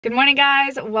Good morning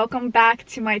guys, welcome back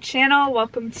to my channel.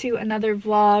 Welcome to another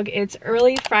vlog. It's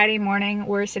early Friday morning.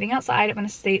 We're sitting outside of an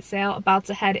estate sale about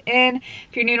to head in.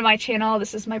 If you're new to my channel,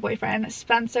 this is my boyfriend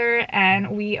Spencer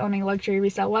and we own a luxury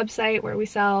resale website where we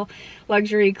sell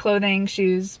luxury clothing,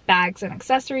 shoes, bags, and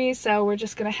accessories. So we're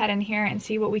just gonna head in here and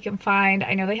see what we can find.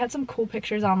 I know they had some cool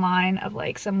pictures online of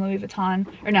like some Louis Vuittons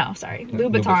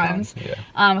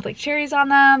yeah. With like cherries on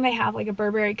them. They have like a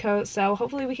Burberry coat, so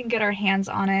hopefully we can get our hands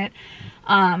on it.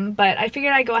 But I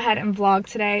figured I'd go ahead and vlog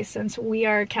today since we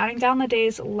are counting down the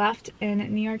days left in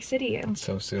New York City. And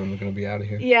so soon we're gonna be out of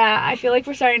here. Yeah, I feel like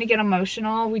we're starting to get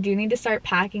emotional. We do need to start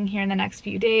packing here in the next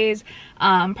few days.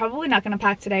 Probably not gonna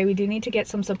pack today. We do need to get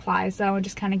some supplies though and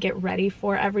just kind of get ready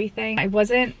for everything. I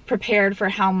wasn't prepared for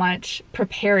how much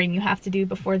preparing you have to do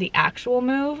before the actual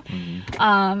move.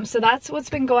 So that's what's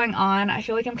been going on. I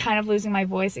feel like I'm kind of losing my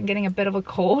voice and getting a bit of a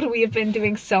cold. We have been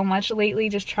doing so much lately,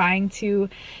 just trying to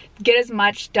get as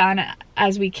much done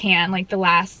as we can, like the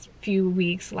last few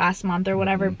weeks, last month or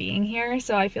whatever, being here.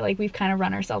 So I feel like we've kind of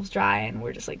run ourselves dry and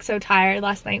we're just like so tired.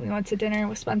 Last night we went to dinner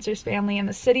with Spencer's family in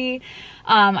the city.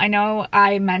 I know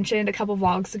I mentioned a couple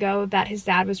vlogs ago that his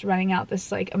dad was renting out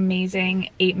this like amazing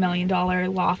 $8 million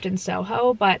loft in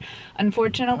Soho, but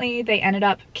unfortunately they ended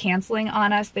up canceling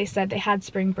on us. They said they had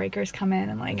spring breakers come in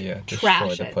and like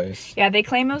trash it. Place. Yeah, they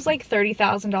claim it was like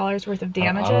 $30,000 worth of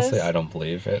damages. Honestly, I don't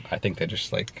believe it. I think they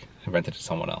just like rented to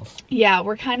someone else. Yeah,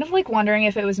 we're kind of like wondering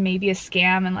if it was maybe a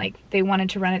scam and like they wanted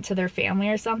to rent it to their family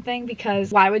or something,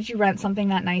 because why would you rent something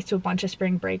that nice to a bunch of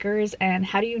spring breakers, and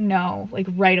how do you know like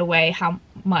right away how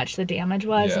much the damage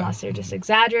was unless they're just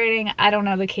exaggerating? I don't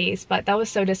know the case, but that was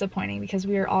so disappointing because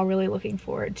we were all really looking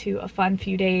forward to a fun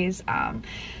few days.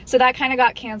 So that kind of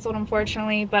got canceled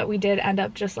unfortunately, but we did end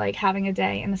up just like having a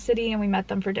day in the city and we met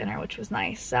them for dinner, which was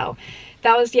nice. So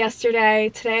that was yesterday.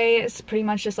 Today is pretty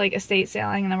much just like estate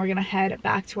sailing, and then we're gonna head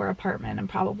back to our apartment and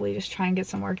probably just try and get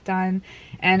some work done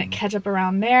and catch up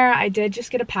around there. I did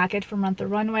just get a package from the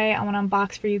Runway I want to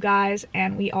unbox for you guys,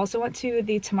 and we also went to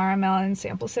the Tamara Melon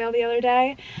sample sale the other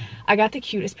day. I got the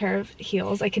cutest pair of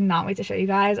heels. I cannot wait to show you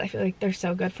guys. I feel like they're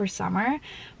so good for summer.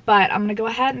 But I'm gonna go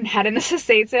ahead and head in this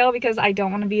estate sale because I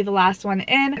don't want to be the last one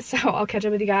in, so I'll catch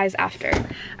up with you guys after.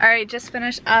 All right, just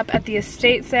finished up at the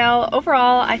estate sale.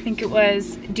 Overall, I think it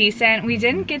was decent. We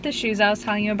didn't get the shoes I was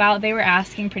telling you about. They were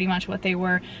asking pretty much what they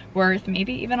were worth,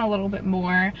 maybe even a little bit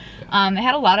more. They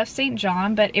had a lot of St.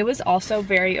 John, but it was also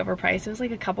very overpriced. It was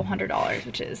like a couple $100s,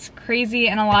 which is crazy,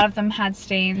 and a lot of them had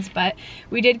stains, but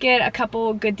we did get a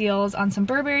couple good deals on some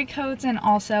Burberry coats and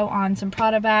also on some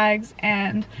Prada bags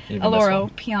and a Loro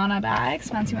Piana bag.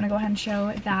 Spence, you want to go ahead and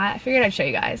show that? I figured I'd show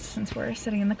you guys since we're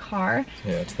sitting in the car.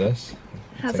 Yeah, it's this.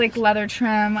 It has like leather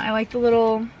trim. I like the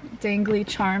little dangly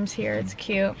charms here. It's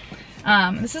cute.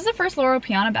 This is the first Loro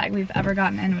Piana bag we've ever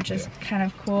gotten in, which is kind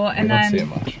of cool. And we don't see it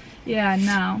much. Yeah,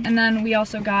 no. And then we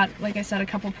also got, like I said, a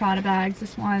couple Prada bags.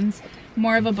 This one's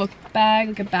more of a book bag,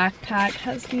 like a backpack.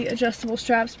 Has the adjustable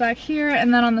straps back here,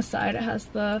 and then on the side it has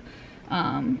the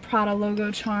Prada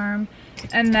logo charm.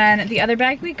 And then the other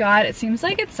bag we got, it seems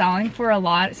like it's selling for a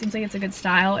lot. It seems like it's a good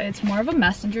style. It's more of a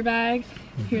messenger bag.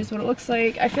 Here's what it looks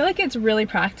like. I feel like it's really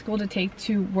practical to take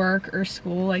to work or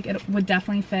school. Like it would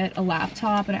definitely fit a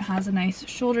laptop, and it has a nice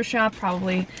shoulder strap,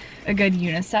 probably a good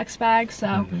unisex bag.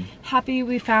 So happy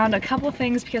we found a couple of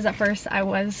things, because at first I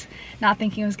was not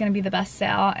thinking it was going to be the best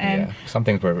sale, and some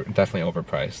things were definitely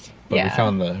overpriced, but we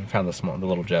found the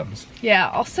little gems. Yeah.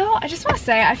 Also, I just want to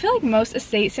say, I feel like most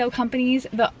estate sale companies,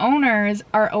 the owners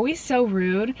are always so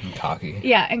rude and cocky.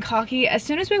 Yeah, and cocky. As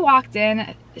soon as we walked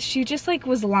in, she just like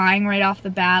was lying right off the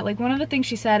bat. Like one of the things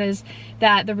she said is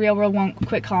that the Real World won't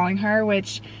quit calling her,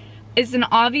 which is an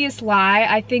obvious lie.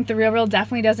 I think the Real World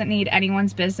definitely doesn't need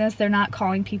anyone's business. They're not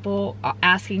calling people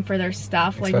asking for their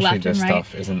stuff, like left and right. Especially this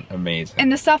stuff isn't amazing.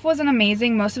 And the stuff wasn't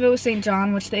amazing. Most of it was St.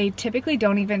 John, which they typically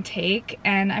don't even take.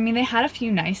 And I mean, they had a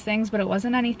few nice things, but it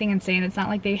wasn't anything insane. It's not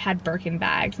like they had Birkin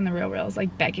bags and the Real World was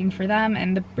like begging for them.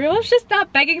 And the Real World's just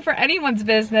not begging for anyone's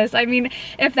business. I mean,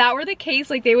 if that were the case,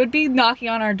 like they would be knocking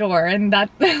on our door, and that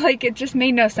like it just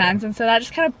made no sense. And so that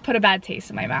just kind of put a bad taste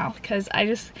in my mouth, because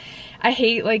I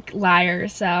hate like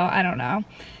liars, so I don't know.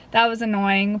 That was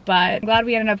annoying, but I'm glad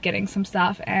we ended up getting some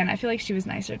stuff, and I feel like she was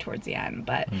nicer towards the end.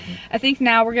 But I think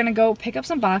now we're gonna go pick up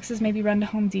some boxes, maybe run to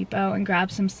Home Depot and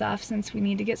grab some stuff, since we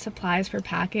need to get supplies for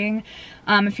packing.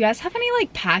 If you guys have any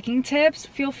like packing tips,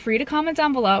 feel free to comment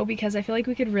down below, because I feel like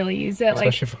we could really use it.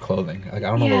 Especially for clothing. Like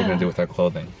I don't know what we're gonna do with our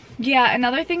clothing. Yeah,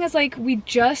 another thing is like we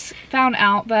just found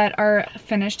out that our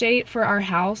finish date for our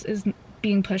house is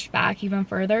being pushed back even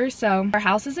further. So our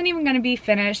house isn't even going to be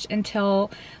finished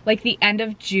until like the end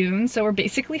of June, so we're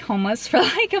basically homeless for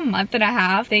like a month and a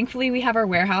half. Thankfully we have our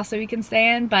warehouse that we can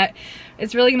stay in, but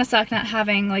it's really gonna suck not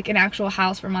having like an actual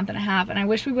house for a month and a half. And I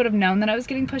wish we would have known that I was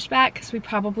getting pushed back, because we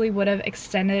probably would have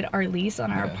extended our lease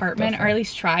on our apartment, definitely. Or at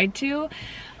least tried to.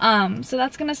 So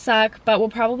that's gonna suck, but we'll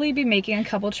probably be making a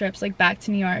couple trips like back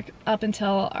to New York up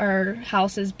until our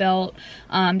house is built,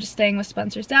 just staying with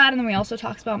Spencer's dad. And then we also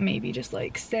talked about maybe just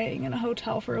like staying in a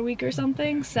hotel for a week or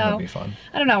something. So that'd be fun.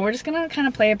 I don't know, we're just gonna kind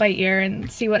of play it by ear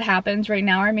and see what happens. Right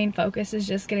now our main focus is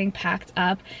just getting packed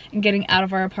up and getting out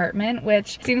of our apartment,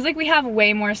 which seems like we have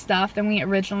way more stuff than we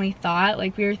originally thought.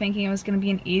 Like we were thinking it was gonna be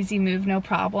an easy move, no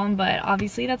problem, but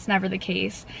obviously that's never the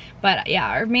case. But yeah,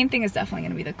 our main thing is definitely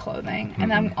gonna be the clothing. And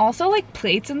then also like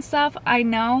plates and stuff. I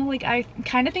know, like I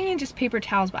kind of thinking just paper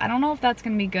towels, but I don't know if that's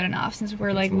gonna be good enough since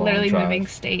we're like literally moving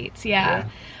states. Yeah,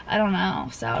 I don't know.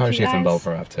 So probably should get some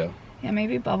bubble wrap too. Yeah,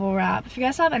 maybe bubble wrap. If you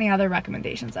guys have any other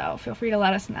recommendations though, feel free to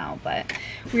let us know. But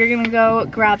we're gonna go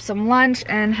grab some lunch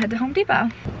and head to Home Depot.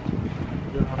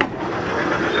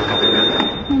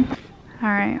 All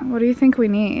right, what do you think we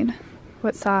need?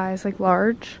 What size? Like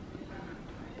large?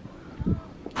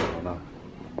 I don't know.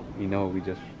 You know, I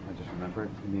just remembered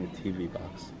we need a TV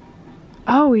box.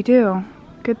 Oh, we do.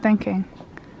 Good thinking.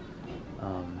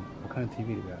 What kind of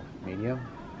TV do we have? Medium?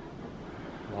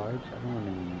 Large? I don't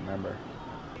even remember.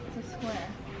 It's a square.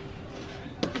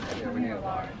 Yeah, we need a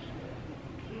large.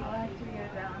 I'll have to get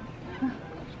it down.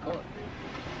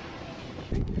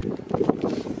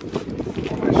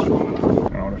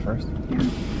 Wanna order first? Yeah.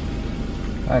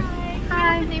 Hi.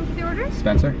 Hi. What's the name for the order?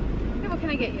 Spencer? Okay, what can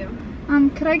I get you?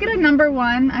 Could I get a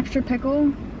 #1 extra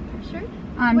pickle? Sure.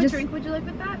 What drink would you like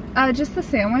with that? Just the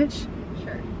sandwich.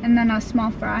 Sure. And then a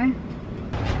small fry.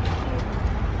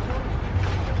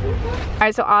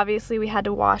 Alright, so obviously we had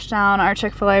to wash down our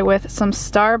Chick-fil-A with some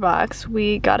Starbucks.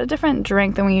 We got a different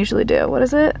drink than we usually do. What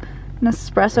is it? An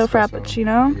espresso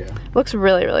frappuccino? Yeah. Looks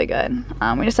really, really good.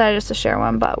 We decided just to share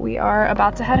one, but we are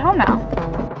about to head home now.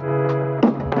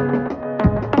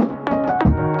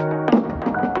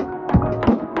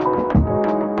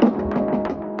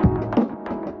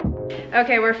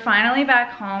 Okay, we're finally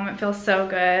back home. It feels so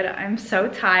good. I'm so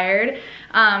tired.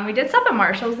 We did stop at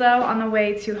Marshall's though on the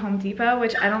way to Home Depot,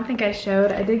 which I don't think I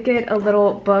showed. I did get a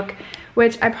little book,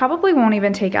 which I probably won't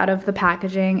even take out of the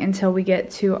packaging until we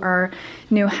get to our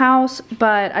new house,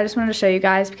 but I just wanted to show you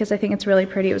guys because I think it's really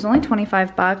pretty. It was only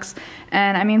 25 bucks,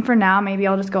 and I mean for now, maybe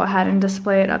I'll just go ahead and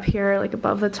display it up here like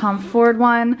above the Tom Ford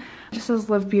one. It just says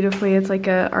Live Beautifully. It's like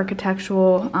a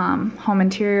architectural home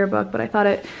interior book, but I thought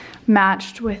it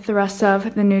matched with the rest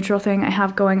of the neutral thing I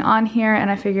have going on here,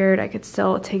 and I figured I could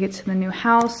still take it to the new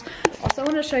house. Also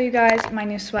want to show you guys my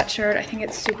new sweatshirt. I think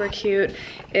it's super cute.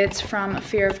 It's from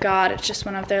Fear of God. It's just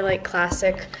one of their like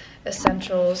classic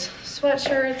essentials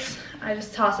sweatshirts. I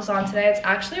just tossed this on today. It's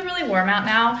actually really warm out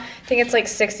now. I think it's like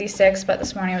 66, but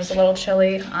this morning it was a little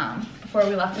chilly before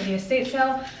we left for the estate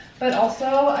sale. But also,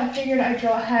 I figured I'd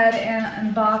go ahead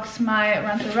and unbox my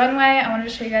Run Through Runway. I wanted to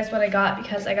show you guys what I got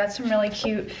because I got some really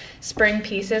cute spring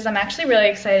pieces. I'm actually really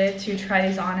excited to try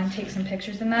these on and take some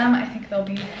pictures in them. I think they'll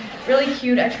be really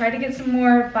cute. I tried to get some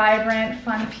more vibrant,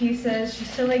 fun pieces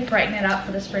just to like brighten it up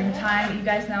for the springtime. You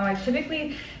guys know I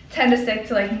typically tend to stick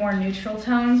to like more neutral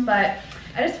tones, but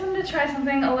I just wanted to try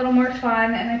something a little more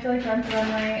fun, and I feel like Run Through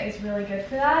Runway is really good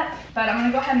for that. But I'm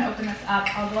gonna go ahead and open this up.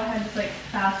 I'll go ahead and just like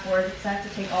fast forward because I have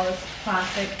to take all this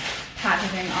plastic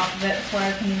packaging off of it before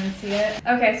I can even see it.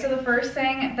 Okay, so the first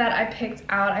thing that I picked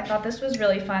out, I thought this was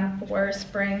really fun for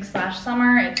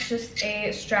spring/summer. It's just a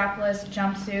strapless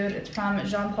jumpsuit. It's from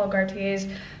Jean Paul Gaultier's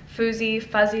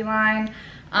Fuzzy line.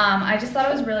 I just thought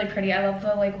it was really pretty. I love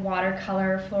the like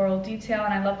watercolor floral detail,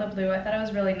 and I love the blue. I thought it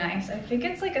was really nice. I think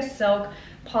it's like a silk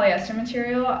polyester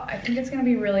material. I think it's gonna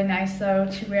be really nice though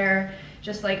to wear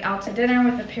just like out to dinner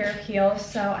with a pair of heels.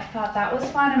 So I thought that was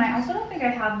fun, and I also don't think I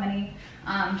have many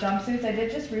jumpsuits. I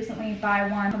did just recently buy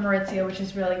one from Maurizio, which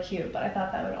is really cute, but I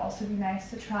thought that would also be nice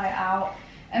to try out.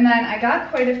 And then I got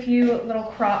quite a few little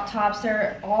crop tops.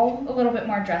 They're all a little bit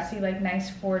more dressy, like nice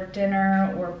for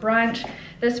dinner or brunch.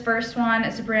 This first one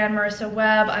is a brand Marissa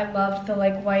Webb. I loved the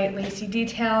like white lacy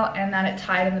detail and that it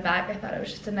tied in the back. I thought it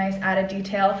was just a nice added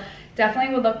detail.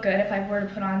 Definitely would look good if I were to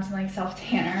put on some like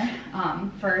self-tanner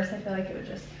first. I feel like it would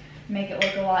just make it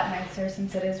look a lot nicer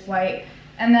since it is white.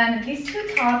 And then these two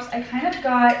tops, I kind of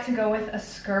got to go with a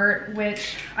skirt,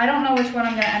 which I don't know which one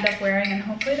I'm gonna end up wearing, and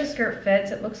hopefully the skirt fits.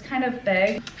 It looks kind of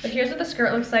big, but here's what the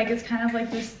skirt looks like. It's kind of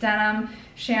like this denim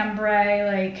chambray,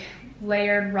 like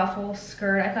layered ruffle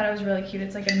skirt. I thought it was really cute.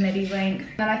 It's like a midi length.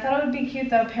 And I thought it would be cute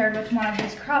though paired with one of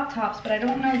these crop tops, but I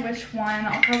don't know which one.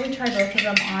 I'll probably try both of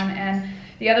them on, and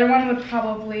the other one would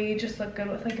probably just look good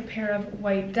with like a pair of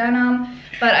white denim.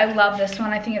 But I love this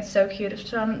one. I think it's so cute. It's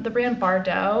from the brand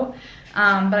Bardot.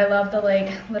 But I love the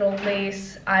like little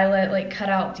lace eyelet like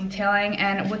cutout detailing,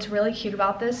 and what's really cute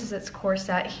about this is it's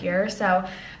corset here, so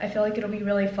I feel like it'll be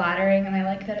really flattering, and I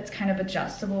like that it's kind of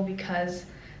adjustable because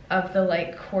of the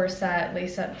like corset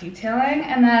lace up detailing.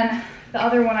 And then the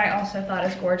other one I also thought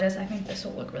is gorgeous. I think this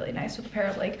will look really nice with a pair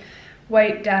of like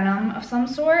white denim of some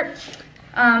sort.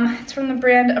 It's from the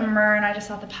brand Amur, and I just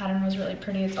thought the pattern was really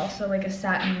pretty. It's also like a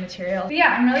satin material. But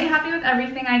yeah, I'm really happy with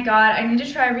everything I got. I need to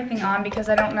try everything on because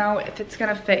I don't know if it's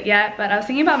gonna fit yet, but I was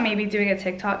thinking about maybe doing a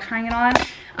TikTok trying it on.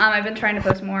 I've been trying to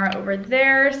post more over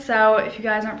there, so if you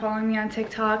guys aren't following me on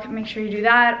TikTok, make sure you do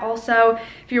that. Also,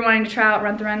 if you're wanting to try out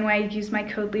Run the Runway, use my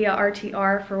code Leah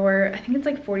RTR for, I think it's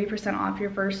like 40% off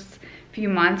your first few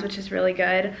months, which is really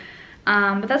good.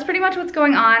 But that's pretty much what's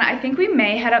going on. I think we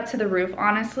may head up to the roof,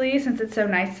 honestly, since it's so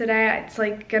nice today. It's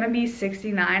like gonna be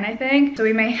 69, I think. So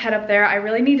we may head up there. I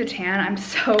really need a tan. I'm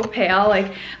so pale.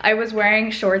 Like, I was wearing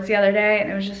shorts the other day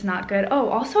and it was just not good. Oh,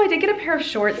 also I did get a pair of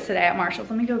shorts today at Marshall's.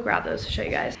 Let me go grab those to show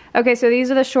you guys. Okay, so these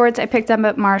are the shorts I picked up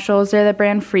at Marshall's. They're the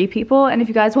brand Free People. And if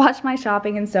you guys watch my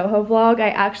shopping in Soho vlog,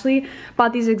 I actually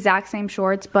bought these exact same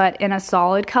shorts, but in a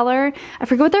solid color. I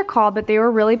forget what they're called, but they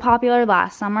were really popular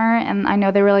last summer. And I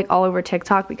know they were like all over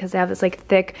TikTok because they have this like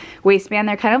thick waistband.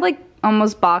 They're kind of like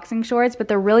almost boxing shorts, but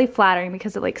they're really flattering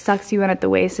because it like sucks you in at the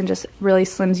waist and just really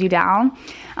slims you down.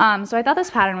 So I thought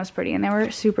this pattern was pretty, and they were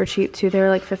super cheap too. They were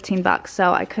like 15 bucks,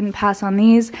 so I couldn't pass on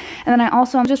these. And then I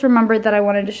also just remembered that I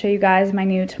wanted to show you guys my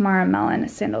new Tamara Melon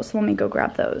sandals, so let me go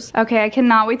grab those. Okay, I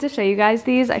cannot wait to show you guys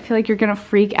these. I feel like you're gonna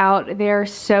freak out. They're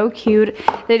so cute.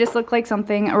 They just look like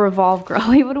something a Revolve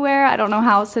girly would wear. I don't know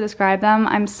how else to describe them.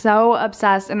 I'm so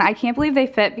obsessed, and I can't believe they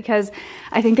fit because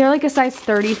I think they're like a size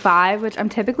 35, which I'm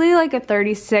typically like a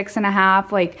 36 and a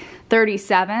half, like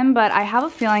 37, but I have a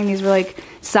feeling these were like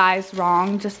sized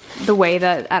wrong, just the way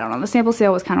that, I don't know, the sample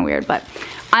sale was kind of weird, but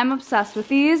I'm obsessed with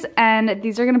these, and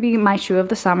these are gonna be my shoe of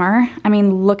the summer. I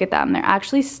mean, look at them. They're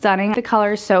actually stunning. The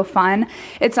color is so fun.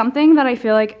 It's something that I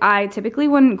feel like I typically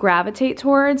wouldn't gravitate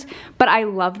towards, but I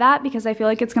love that because I feel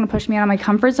like it's gonna push me out of my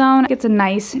comfort zone. It's a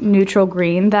nice neutral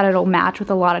green that it'll match with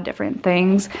a lot of different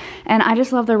things, and I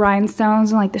just love the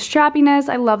rhinestones and like the strappiness.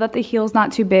 I love that the heel's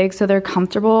not too big, so they're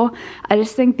comfortable. I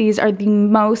just think these are the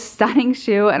most stunning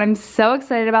shoe, and I'm so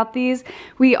excited about these.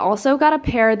 We also got a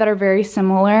pair that are very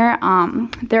similar.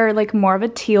 They're like more of a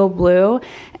teal blue,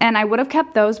 and I would have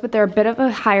kept those, but they're a bit of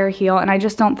a higher heel, and I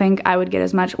just don't think I would get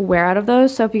as much wear out of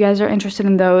those. So if you guys are interested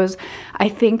in those, I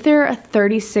think they're a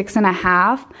 36 and a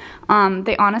half.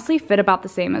 They honestly fit about the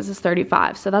same as this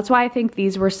 35, so that's why I think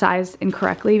these were sized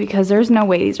incorrectly, because there's no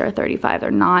way these are 35.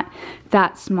 They're not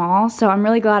that small, so I'm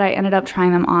really glad I ended up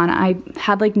trying them on. I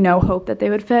had like no hope that they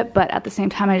would fit, but at the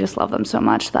same time I just love them so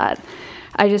much that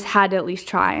I just had to at least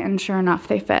try, and sure enough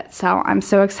they fit. So I'm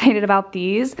so excited about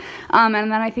these. And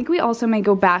then I think we also may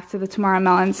go back to the Tamara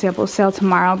Melon sample sale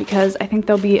tomorrow because I think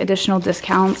there'll be additional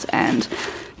discounts, and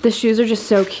the shoes are just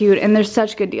so cute and they're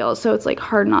such good deals, so it's like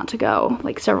hard not to go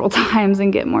like several times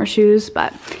and get more shoes.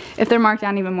 But if they're marked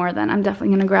down even more, then I'm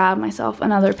definitely gonna grab myself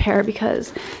another pair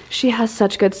because she has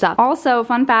such good stuff. Also,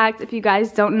 fun fact, if you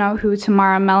guys don't know who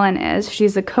Tamara Melon is,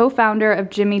 she's a co-founder of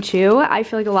Jimmy Choo. I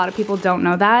feel like a lot of people don't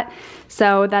know that.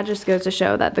 So that just goes to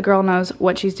show that the girl knows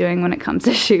what she's doing when it comes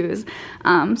to shoes.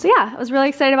 So yeah, I was really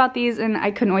excited about these and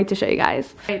I couldn't wait to show you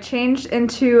guys. I changed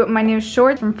into my new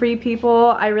shorts from Free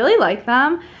People. I really like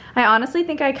them. I honestly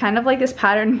think I kind of like this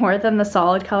pattern more than the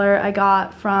solid color I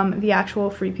got from the actual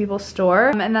Free People store.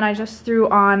 And then I just threw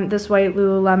on this white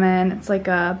Lululemon. It's like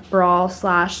a bra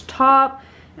slash top.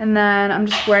 And then I'm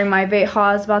just wearing my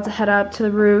Vejas, about to head up to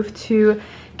the roof to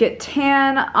get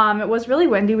tan. It was really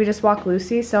windy. We just walked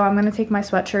Lucy, so I'm gonna take my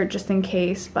sweatshirt just in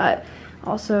case, but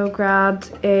also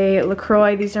grabbed a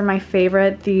LaCroix. These are my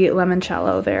favorite, the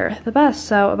limoncello. They're the best.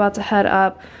 So about to head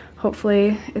up.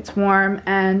 Hopefully it's warm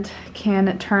and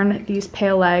can turn these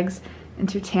pale legs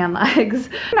into tan legs.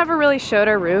 Never really showed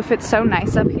our roof. It's so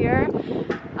nice up here.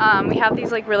 We have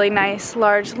these like really nice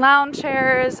large lounge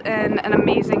chairs and an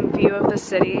amazing view of the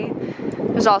city.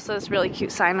 There's also this really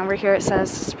cute sign over here. It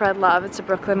says spread love. It's a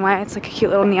Brooklyn way. It's like a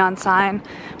cute little neon sign.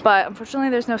 But unfortunately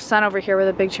there's no sun over here where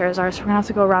the big chairs are, so we're gonna have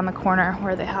to go around the corner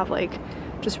where they have like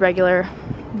just regular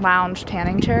lounge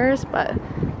tanning chairs. But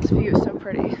this view is so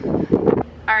pretty.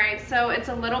 Alright, so it's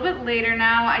a little bit later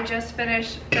now. I just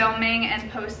finished filming and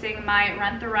posting my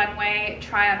Rent the Runway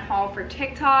try on haul for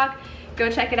TikTok. Go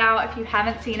check it out if you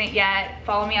haven't seen it yet.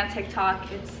 Follow me on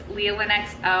TikTok. It's Leah Lynn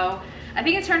XO. I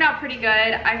think it turned out pretty good.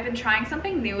 I've been trying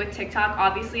something new with TikTok.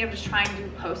 Obviously, I'm just trying to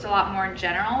post a lot more in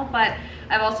general, but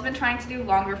I've also been trying to do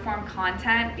longer form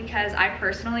content because I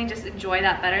personally just enjoy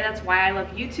that better. That's why I love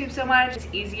YouTube so much. It's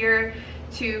easier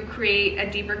to create a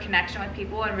deeper connection with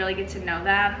people and really get to know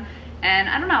them. And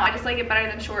I don't know, I just like it better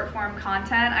than short form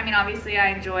content. I mean, obviously I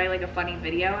enjoy like a funny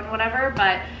video and whatever,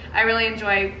 but I really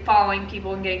enjoy following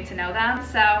people and getting to know them.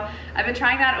 So I've been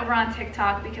trying that over on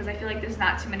TikTok because I feel like there's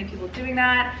not too many people doing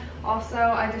that. Also,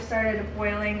 I just started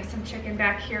boiling some chicken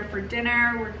back here for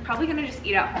dinner. We're probably gonna just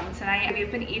eat at home tonight.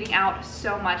 We've been eating out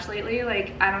so much lately,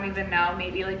 like I don't even know,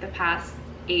 maybe like the past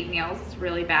 8 meals. It's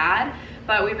really bad,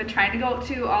 but we've been trying to go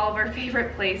to all of our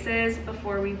favorite places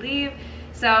before we leave.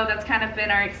 So that's kind of been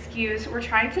our excuse. We're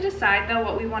trying to decide though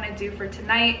what we want to do for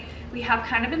tonight. We have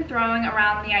kind of been throwing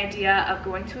around the idea of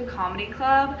going to a comedy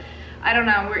club. I don't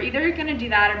know, we're either gonna do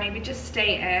that or maybe just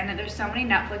stay in. There's so many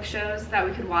Netflix shows that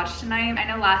we could watch tonight. I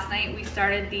know last night we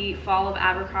started The Fall of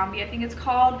Abercrombie, I think it's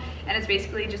called, and it's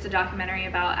basically just a documentary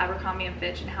about Abercrombie and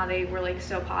Fitch and how they were like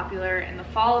so popular in the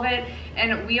fall of it.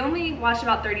 And we only watched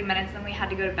about 30 minutes, then we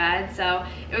had to go to bed. So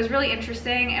it was really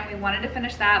interesting and we wanted to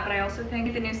finish that, but I also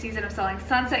think the new season of Selling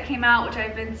Sunset came out, which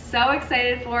I've been so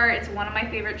excited for. It's one of my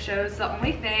favorite shows. The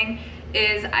only thing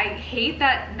is I hate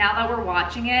that now that we're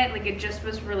watching it, like it just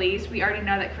was released, we already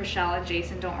know that Chriselle and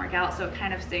Jason don't work out, so it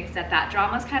kind of stinks that that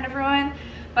drama's kind of ruined.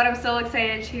 But I'm still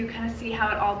excited to kind of see how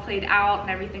it all played out and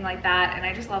everything like that, and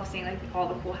I just love seeing like all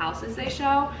the cool houses they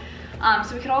show.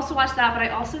 So we could also watch that, but I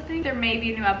also think there may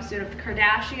be a new episode of The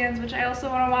Kardashians, which I also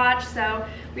want to watch, so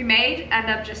we may end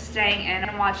up just staying in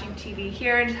and watching TV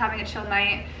here and just having a chill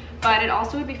night. But it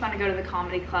also would be fun to go to the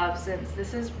comedy club since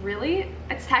this is really,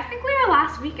 it's technically our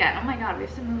last weekend. Oh my God, we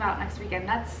have to move out next weekend.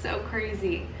 That's so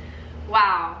crazy.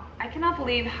 Wow, I cannot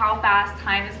believe how fast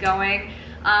time is going.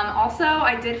 Also,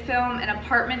 I did film an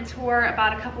apartment tour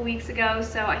about a couple weeks ago,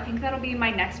 so I think that'll be my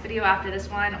next video after this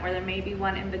one, or there may be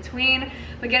one in between.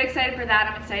 But get excited for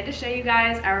that. I'm excited to show you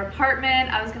guys our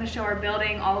apartment. I was gonna show our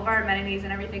building, all of our amenities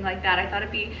and everything like that. I thought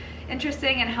it'd be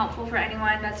interesting and helpful for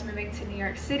anyone that's moving to New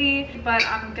York City. But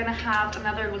I'm gonna have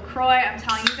another LaCroix. I'm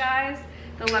telling you guys,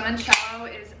 the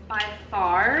limoncello is by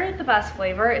far the best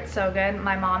flavor. It's so good.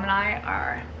 My mom and I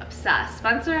are obsessed.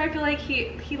 Spencer, I feel like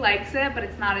he likes it, but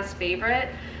it's not his favorite.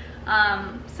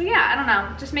 So yeah, I don't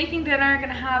know, just making dinner,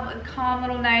 gonna have a calm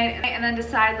little night and then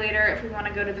decide later if we want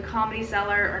to go to the Comedy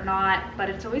Cellar or not. But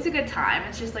it's always a good time.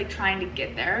 It's just like trying to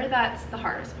get there. That's the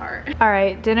hardest part. All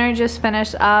right, dinner just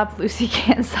finished up. Lucy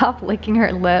can't stop licking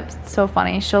her lips. It's so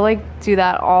funny. She'll like do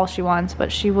that all she wants,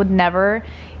 but she would never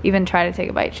even try to take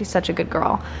a bite. She's such a good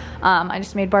girl. I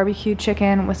just made barbecue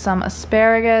chicken with some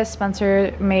asparagus.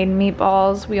 Spencer made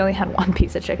meatballs. We only had one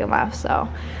piece of chicken left, so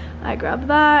I grabbed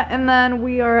that. And then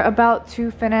we are about to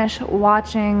finish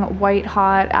watching White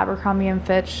Hot, Abercrombie &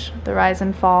 Fitch, The Rise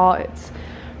and Fall. It's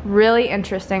really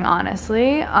interesting,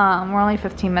 honestly. We're only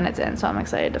 15 minutes in, so I'm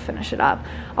excited to finish it up.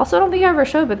 Also, I don't think I ever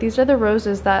showed, but these are the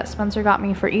roses that Spencer got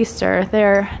me for Easter.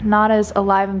 They're not as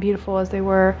alive and beautiful as they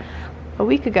were a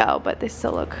week ago, but they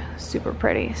still look super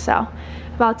pretty. So,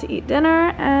 about to eat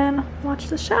dinner and watch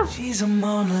the show. She's a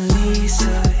Mona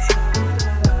Lisa.